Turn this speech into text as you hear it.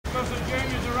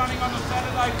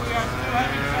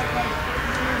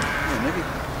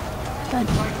Take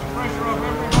the pressure off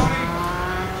everybody.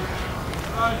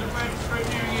 Those who went street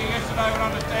viewing here yesterday would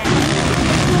understand.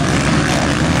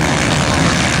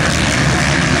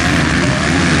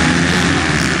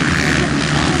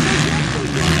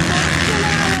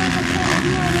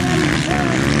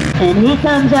 And here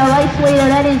comes our race leader,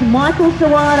 that is Michael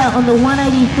Sawada on the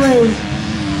 183.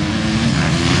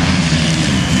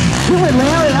 Stuart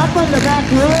Lowry up on the back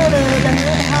wheel there, the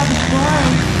head hub is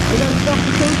flying. They're going to stop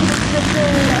the keeper to the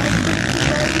third.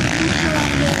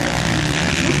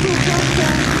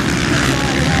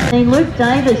 And Luke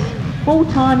Davis,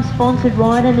 full-time sponsored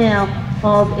rider now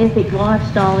of Epic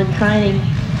Lifestyle and Training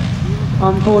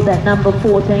on board that number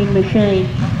 14 machine.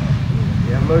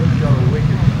 Yeah, Luke's got a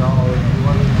wicked style. If you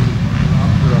want to be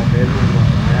up for our bedroom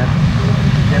like that,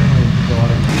 definitely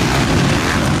exciting.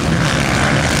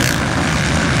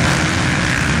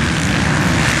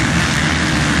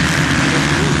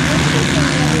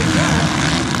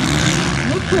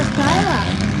 Mitchell Taylor,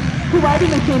 280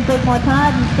 machine, beg my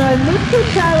pardon. So Mitchell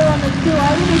Taylor on the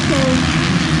 280 machine.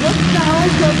 Next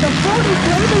time got the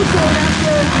 43 machine up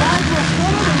there, Michael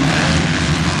Kennedy.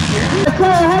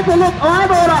 Taylor has a look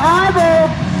eyeball to eyeball.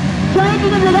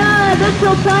 Changing in the guard,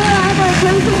 Mitchell Taylor has a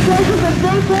increasing pressure of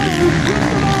DP.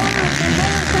 He's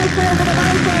just takes over the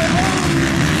base.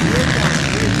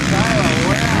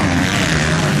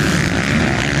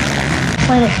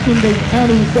 Planet Kimby and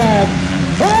his dad.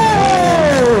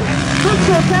 Oh!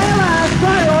 Mitchell Taylor, so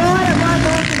alright at one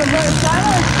point to the blue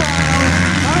Taylor style.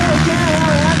 Oh, okay, I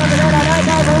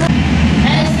don't know.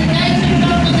 As the day took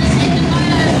off on the second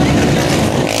moto.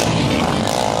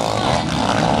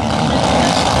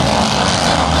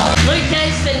 Luke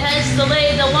Casford has the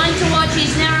lead. The one to watch,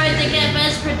 he's narrowed the gap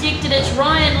as predicted. It's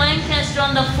Ryan Lancaster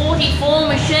on the 44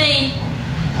 machine,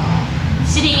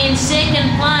 sitting in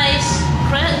second place.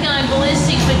 Crowd going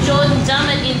ballistic for Jordan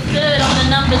Dummett in third on the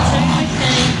number 2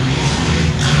 machine.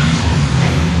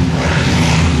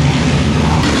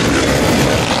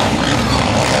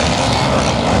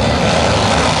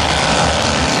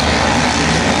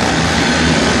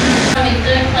 In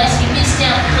third place, he missed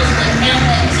out because of the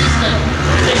countback system.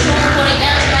 So Sean Cotty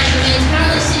outspaking is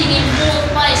currently sitting in fourth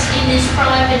place in this Pro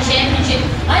Open Championship.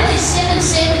 Only 7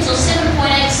 seconds or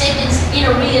 7.8 seconds in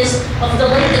arrears of the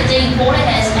lead that Dean Porter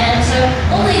has, Adam. So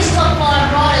all these top 5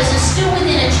 riders are still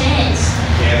within a chance.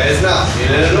 Yeah, there's nothing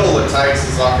in it. All it takes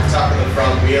is like a tuck in the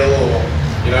front wheel, or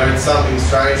it's something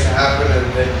strange to happen, and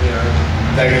then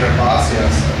they're going to pass you.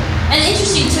 So. And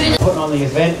interesting too. Putting on the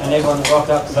event, and everyone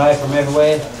rocked up today from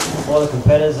everywhere, all the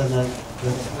competitors and the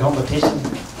competition.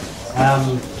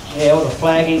 Yeah, all the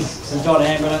flaggies, St John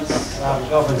Ambulance,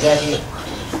 Golf and Jackie,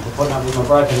 for putting up with my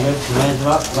broken ribs and managing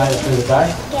up, made it through the day.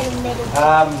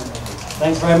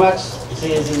 Thanks very much.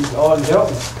 See you in Owen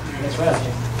Geraldton next round.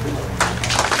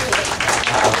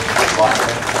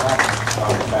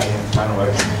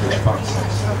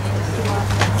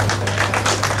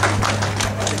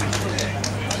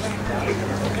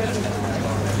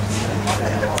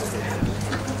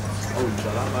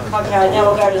 Okay, now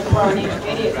we'll go to the Pro and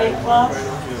Intermediate League class.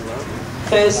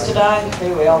 First today,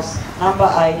 who else? Number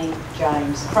 80,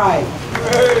 James Craig.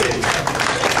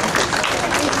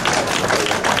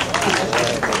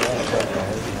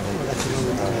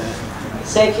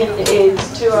 Second is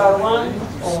 201,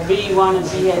 or V1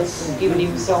 as he has given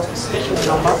himself a special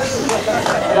number,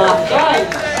 Mark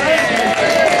Jones.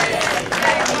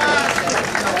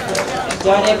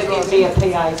 Don't ever give me a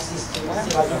PA system.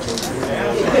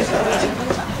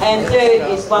 And third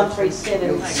is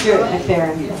 137, Stuart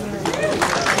McFerrin.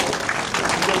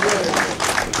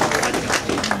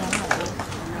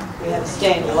 We have a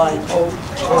standalone.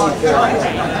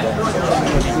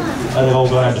 And they've all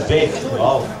gone to bed.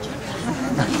 Wow.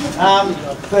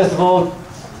 First of all,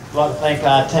 I'd like to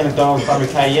thank Team McDonald's, Bunbury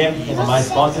KM, they're my main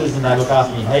sponsors, and they look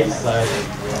after me heaps, so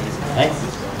thanks.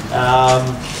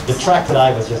 The track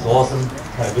today was just awesome.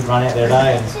 Had a good run out there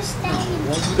today, and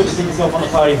good to see yourself on the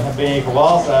podium. I've been here for a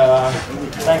while, so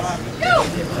thanks.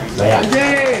 So, yeah.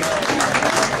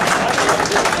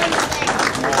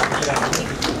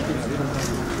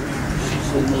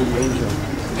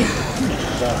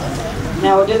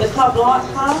 Now we'll do the club light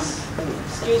pass.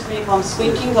 Excuse me if I'm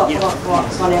squinting, got the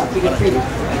lights on out bigger pretty.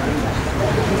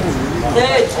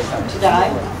 Third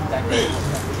today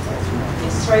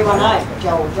is 318,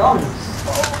 Joel Johns.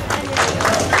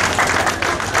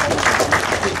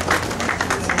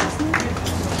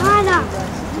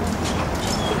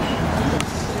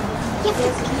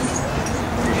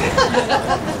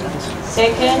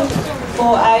 Second,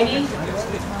 480,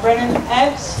 Brennan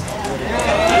Abs.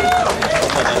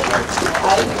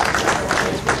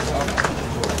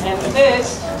 And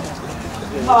first,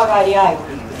 588,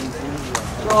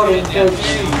 Jordan Gooch.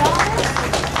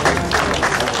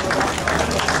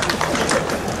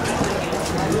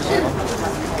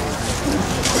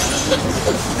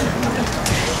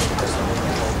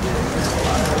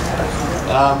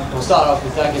 We'll start off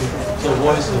with thanking to the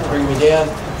boys for bringing me down,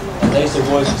 and these two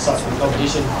boys for such a good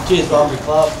competition. Cheers, Bunbury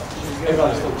Club.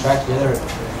 Everyone just put the track together and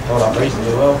held up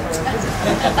reasonably well.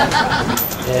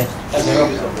 Yeah, that's it.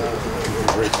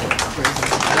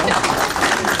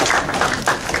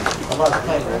 I'd like to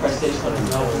thank the Prestige Club as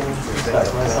well.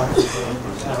 Respect my son. I'd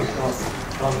like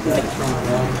to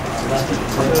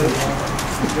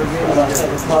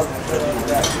thank the club.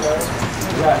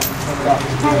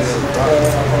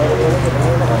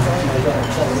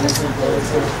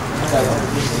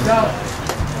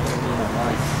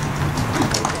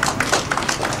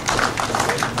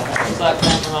 I'd like to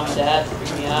thank my mum and dad for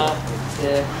picking me up,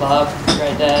 the club,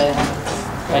 great day,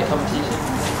 great competition.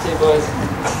 Two boys.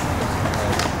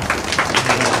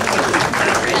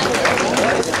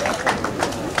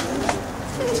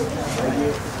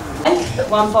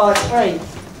 153,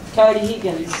 Cody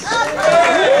Higgins.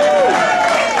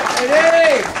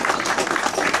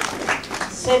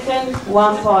 Second,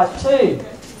 152,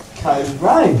 Cody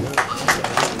Rowe.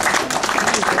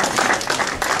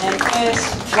 And first,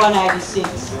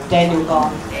 186, Daniel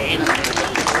Gong.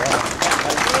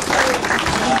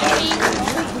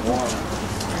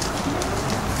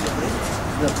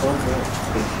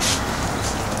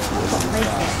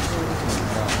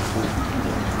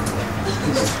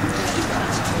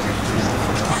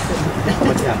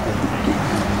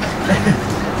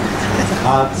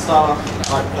 To start off,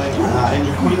 I'd like to thank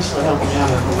Andrew Quinch for helping me out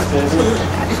a fair bit.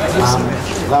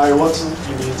 Larry Watson for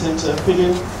giving me a 10 to pick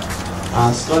in.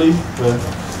 Scotty for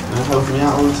helping me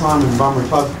out all the time, and Bunbury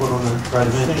Club for putting on a great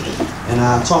event. And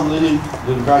Tom Liddy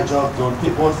did a great job doing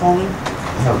pitboard for me.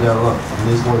 It helped out a lot. And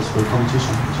these boys for the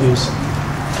competition. Cheers.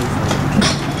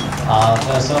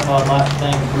 First off, I'd like to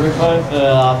thank Rufo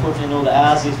for putting in all the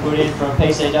hours he's put in from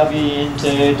PCW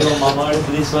into doing my motor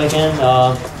for this weekend.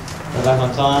 We're back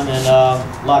on time, and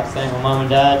I'd like to thank my mum and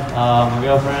dad, my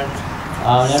girlfriend,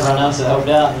 and everyone else that helped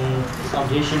out in the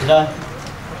competition today.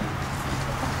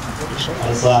 I'd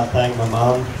just like to thank my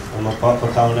mum and my pop for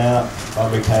coming out.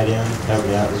 Bunbury KDM helped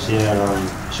me out this year, and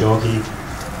Shorky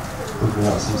hooked me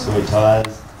up some sweet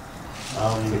tyres.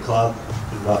 The club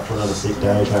put on a sick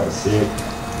day, track was sick.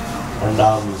 And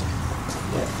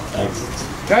yeah, thanks.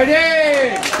 Cody!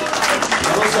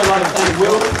 I'd also like to thank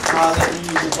Will that he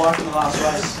used his bike in the last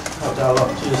race. Helped out a lot.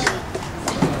 Cheers.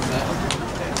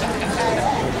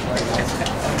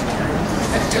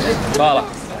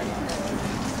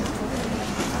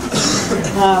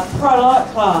 Pro light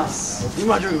class. You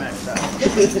might drink that.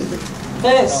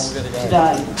 First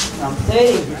today, number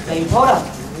 30, Dean Potter.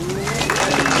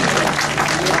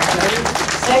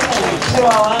 Second,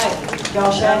 208,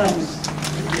 Josh Adams.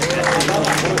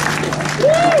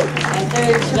 And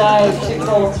third today,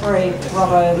 243,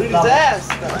 Robbo.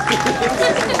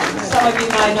 Some of you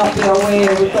may not be aware,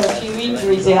 we've got a few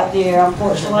injuries out there,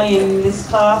 unfortunately, in this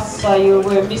class, so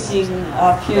we're missing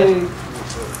a few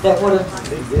that would have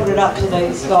put it up to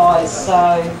these guys,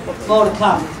 so more to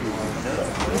come.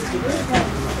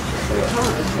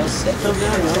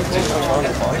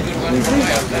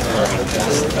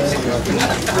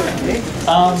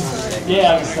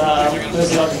 Yeah, I just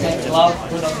firstly I'd like to thank the club for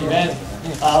putting on the event.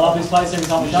 I love this place every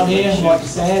time we come here. Like you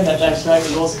said, that Dave Straight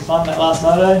was awesome fun, that last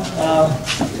moto.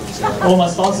 All my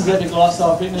sponsors, Epic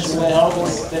Lifestyle Fitness, for their help.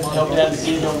 Definitely helped me out this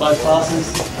year on both classes.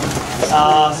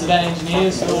 Savannah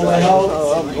Engineers for all their help.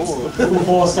 Full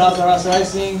Force Cars R Us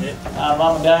Racing,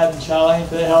 Mum and Dad and Charlene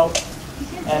for their help.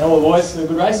 And all the boys for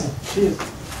good racing. Cheers.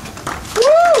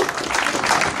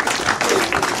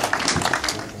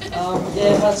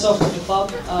 Yeah, hats off to the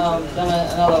club. Done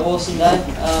another awesome day.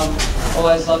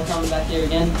 Always love coming back here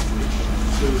again.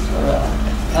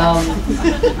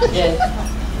 Yeah,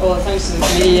 well, thanks to the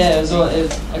committee. Yeah, it was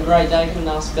a great day. Couldn't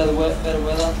ask for better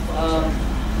weather.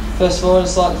 First of all, I'd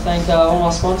just like to thank all my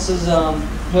sponsors: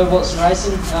 Herb Watson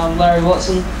Racing, Larry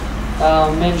Watson,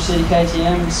 Member City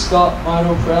KTM, Scott,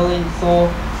 Model, Pirelli, Thor.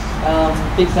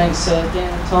 Big thanks to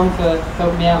Dan and Tom for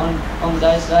helping me out on the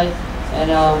day today.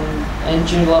 And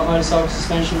Junior Light Motorcycle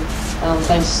Suspension.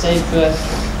 Thanks to Steve for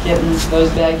getting those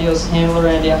bag deals handled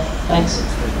around here. Thanks.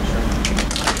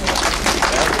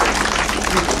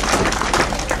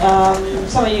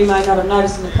 Some of you may not have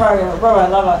noticed in the program, Robbo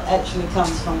Lover actually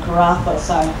comes from Karratha,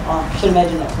 so I should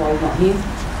imagine that's why he's not here.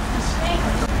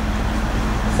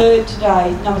 Third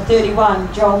today, number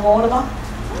 31, Joel Mortimer.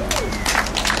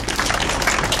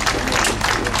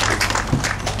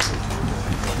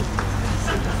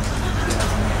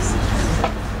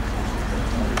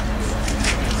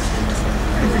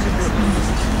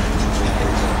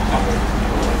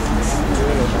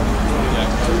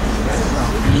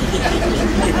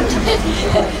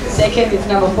 Second is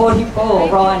number 44,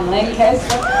 Ryan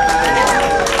Lancaster.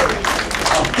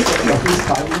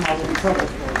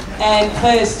 And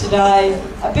first today,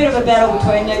 a bit of a battle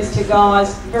between these two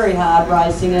guys. Very hard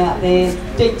racing out there.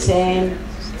 Deep sand,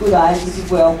 good aim, he did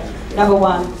well. Number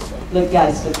 1, Luke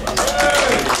Gaisford.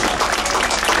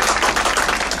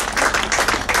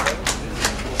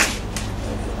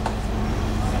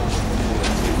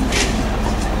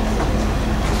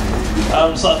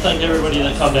 So I thank everybody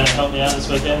that come down and helped me out this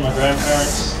weekend. My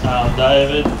grandparents,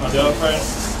 David, my girlfriend,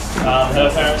 her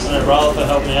parents and her brother for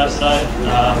helping me out today.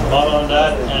 My mum and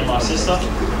dad and my sister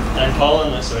and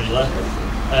Colin, that's already left.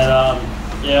 And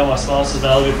yeah, my sponsors,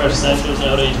 Malibu Fresh Essentials,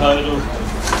 LD Total,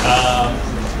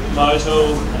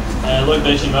 Motul, and Luke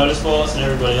Beachy Motorsports, and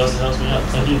everybody else that helps me out.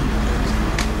 Thank you.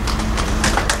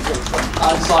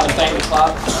 I'd just like to thank the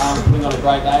club for putting on a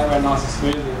great day, ran nice and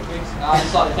smoothly and quick. I'd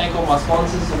just like to thank all my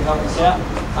sponsors who helped us out.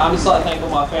 I'd just like to thank all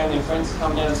my family and friends for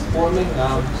coming down and supporting me.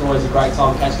 It's always a great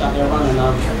time catching up with everyone, and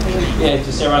yeah,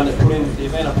 just everyone that put in the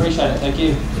event, I appreciate it. Thank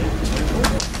you.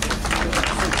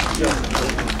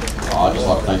 I'd just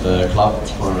like to thank the club for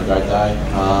putting on a great day.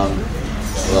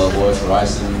 All the boys for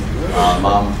racing,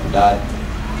 mum, dad,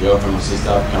 girlfriend, my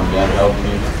sister coming down and helping me.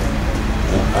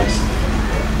 Yeah, thanks.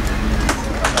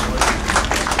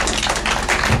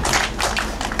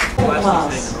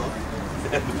 Class.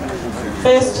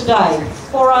 First today,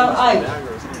 408,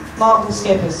 Michael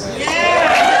Skeppers.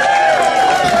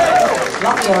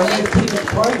 Lucky I need to keep the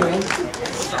program.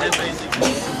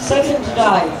 Second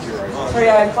today,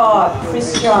 305, Chris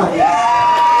Jones.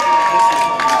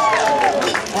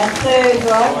 And third, who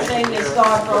I haven't seen this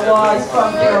guy for a while, he's from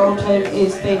Geraldton,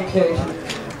 is Ben Curtin.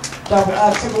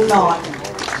 999.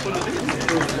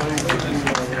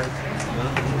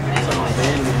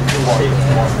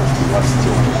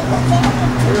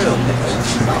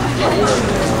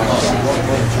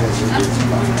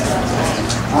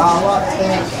 I'd like to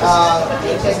thank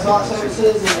Tech Site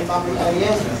Services and Bunbury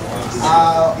ADM.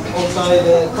 Also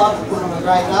the club for putting on a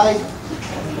great day.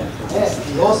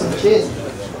 Yeah, awesome, cheers.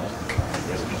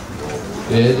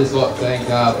 Yeah, just like to thank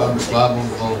Bunbury Club and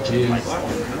the volunteers.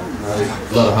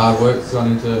 A lot of hard work's gone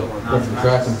into prepping the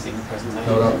track and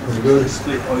held up pretty good.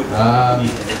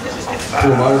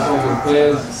 Full motorcycle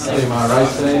players, CMR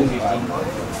race team,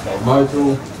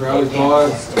 Motul, Rally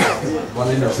Tyres, One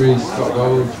Industries, Scott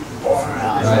Gold.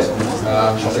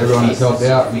 Everyone that's helped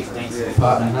out, my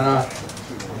partner Hannah,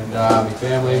 and my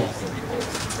family.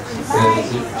 Yeah,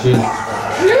 that's it. Cheers.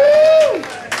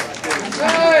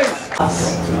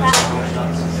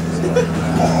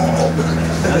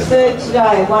 Third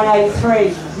today,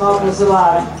 183, Michael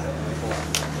Zavada.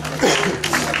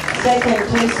 Second,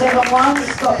 271,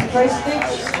 Scott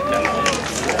Petrescich.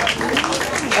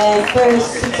 And first,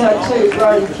 602,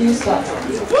 Brody Fuster.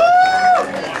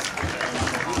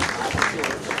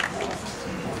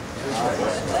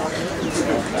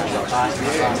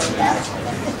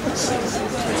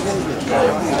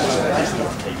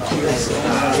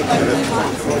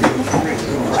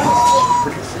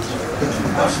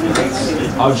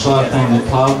 I'd just like to thank the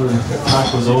club. The track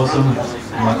was awesome.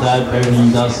 My dad, everything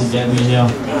he does to get me here.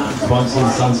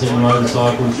 Sponsors, Sunset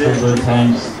Motorcycles, True Blue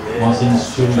Tanks, Moss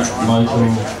Institute, Motul,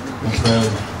 and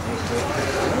Crowley.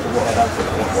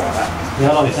 Yeah,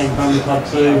 I'd like to thank Bunbury Club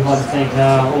too. I'd like to thank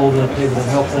all the people that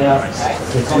helped out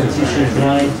the competition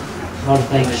today. I'd like to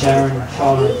thank Sharon,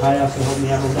 Charlotte and Kaya for helping me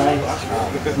out all day.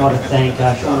 I'd like to thank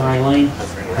Sean and Raylene,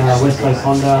 West Coast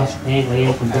Honda, and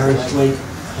Leanne from Berry Street,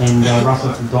 and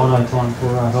Russell from Dino Time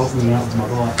for helping me out with my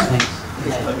bike. Thanks.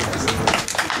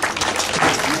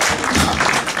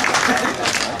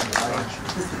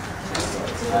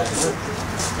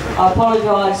 I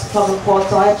apologise for covering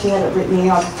quads, I actually had it written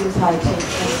here, I just didn't pay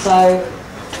attention. So,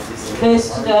 first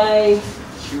today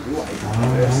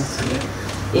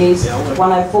is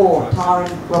 104,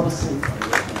 Tyron Robertson.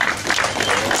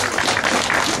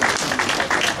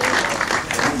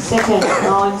 Second,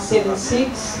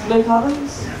 976, Luke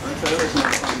Ovens.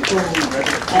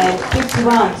 And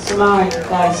 51, Simone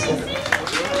Gaisford.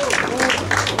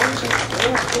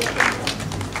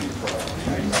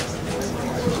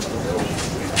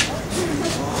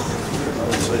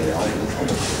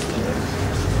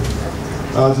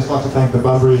 I'd just like to thank the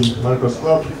Bunbury Motocross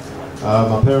Club,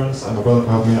 my parents and my brother for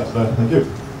helping me out today. Thank you.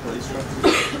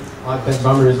 I'd thank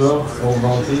Bunbury as well, all the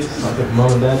volunteers. I'd thank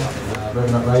Mum and Dad,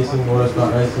 Revenant Racing,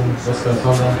 Autosport Racing, West Coast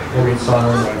Honda, Elwood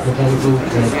Siren Mechanical,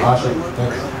 and Arship.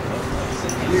 Thanks.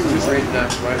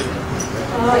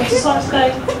 I'd just like to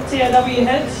thank TAW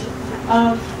heads,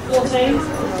 14,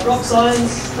 Rock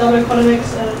Science, Double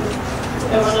Economics, and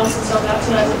everyone else that's helped out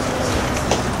today.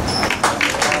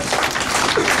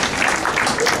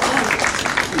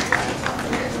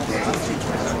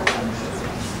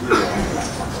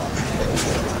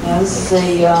 This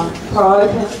is the Pro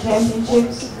Open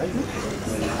Championships.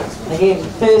 Again,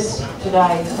 first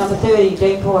today, number 30,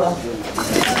 Dean Porter.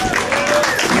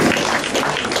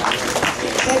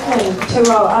 Second,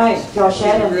 208, Josh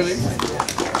Adams.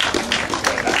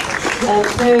 And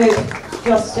third,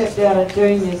 just stepped out of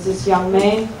juniors, this young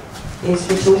man is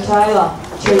Mitchell Taylor,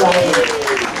 280.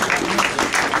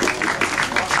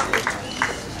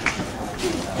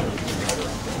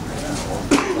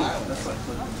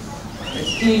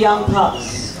 A few young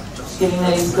pups giving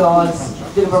these guys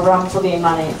a bit of a run for their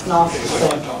money. It's nice to see.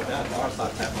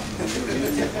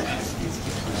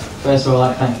 First of all, I'd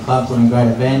like to thank the club for a great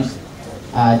event.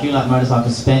 Dulak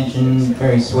Motorcycle Suspension,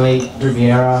 very sweet,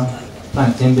 Riviera,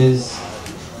 Planet Timbers,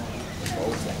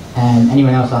 and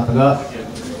anyone else I forgot.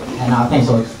 And thanks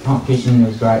for the competition, it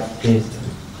was great. Cheers.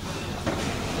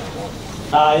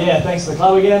 Yeah, thanks to the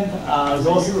club again. It was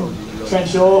awesome. Trent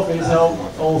Shaw for his help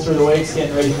all through the weeks,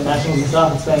 getting ready for the Nationals and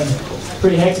stuff. It's been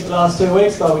pretty hectic the last 2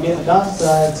 weeks, but we're getting it done,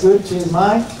 so it's good. Cheers,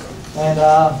 mate. And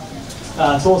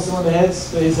Tall Cylinder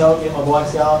Heads for his help, getting my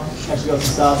bikes going. Actually got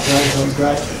some starts today, so it was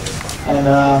great. And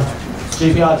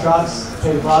GPR Trucks,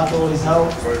 Peter Clark for all his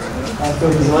help. And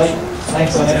Filters Elite.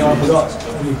 Thanks on anyone I forgot.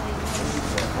 Thank you.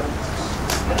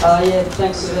 Yeah,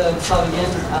 thanks to the club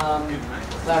again.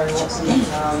 Larry Watson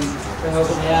for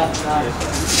helping me out,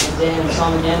 and Dan and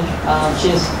Tom again.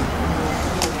 Cheers.